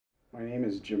My name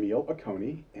is Jamil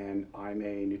Akoni, and I'm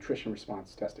a nutrition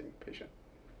response testing patient.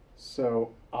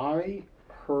 So I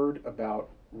heard about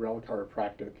rel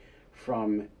chiropractic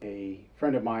from a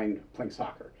friend of mine playing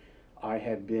soccer. I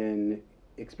had been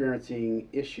experiencing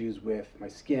issues with my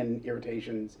skin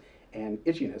irritations and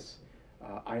itchiness.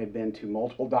 I had been to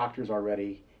multiple doctors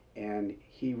already, and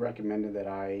he recommended that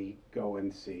I go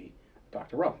and see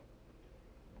Dr. Rel.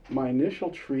 My initial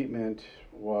treatment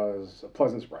was a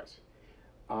pleasant surprise.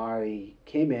 I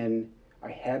came in, I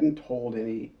hadn't told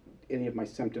any of my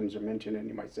symptoms or mentioned any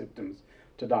of my symptoms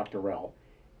to Dr. Rel,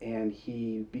 and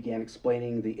he began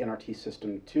explaining the NRT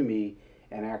system to me.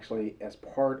 And actually, as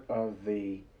part of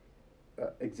the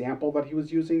example that he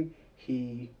was using,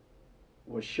 he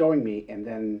was showing me and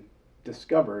then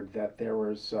discovered that there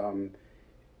were some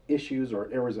issues, or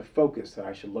there was a focus that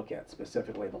I should look at,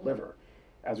 specifically the liver.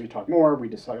 As we talk more, we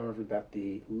discovered that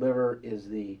the liver is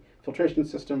the filtration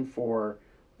system for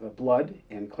the blood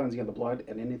and cleansing of the blood,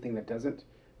 and anything that doesn't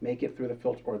make it through the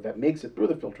filter, or that makes it through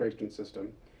the filtration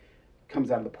system,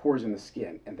 comes out of the pores in the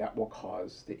skin, and that will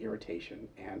cause the irritation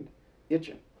and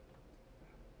itching.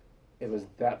 It was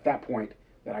that point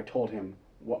that I told him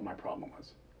what my problem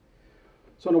was.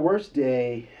 So on the worst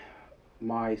day,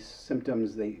 my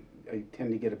symptoms, I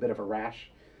tend to get a bit of a rash.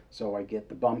 So I get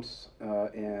the bumps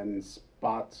and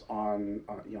spots on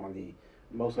on the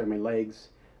mostly on my legs,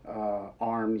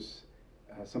 arms,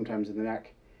 sometimes in the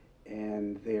neck,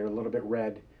 and they're a little bit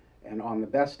red. And on the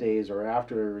best days, or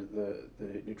after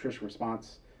the nutrition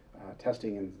response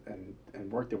testing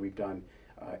and work that we've done,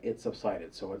 it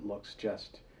subsided. So it looks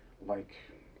just like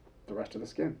the rest of the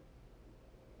skin.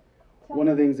 One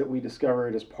of the things that we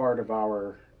discovered as part of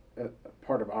our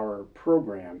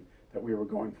program that we were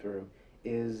going through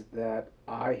is that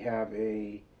I have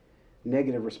a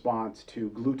negative response to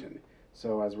gluten.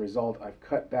 So as a result, I've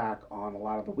cut back on a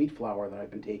lot of the wheat flour that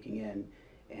I've been taking in,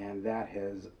 and that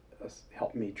has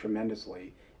helped me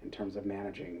tremendously in terms of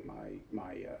managing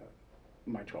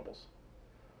my troubles.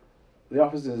 The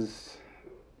office is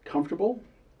comfortable.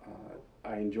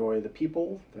 I enjoy the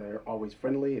people. They're always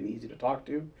friendly and easy to talk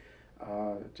to.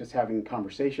 Just having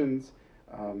conversations.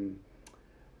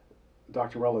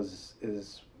 Dr. Rel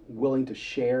is willing to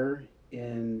share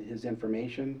in his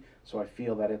information, so I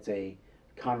feel that it's a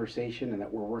conversation and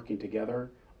that we're working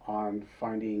together on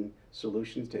finding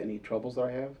solutions to any troubles that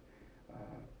I have,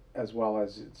 as well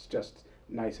as it's just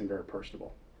nice and very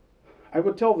personable. I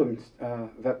would tell them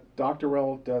that Dr.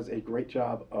 Rel does a great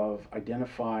job of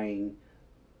identifying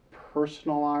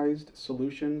personalized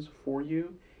solutions for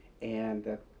you,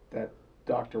 and that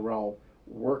Dr. Rel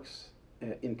works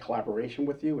in collaboration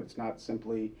with you. It's not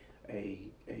simply a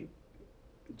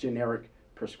generic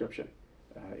prescription.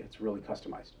 It's really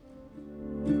customized.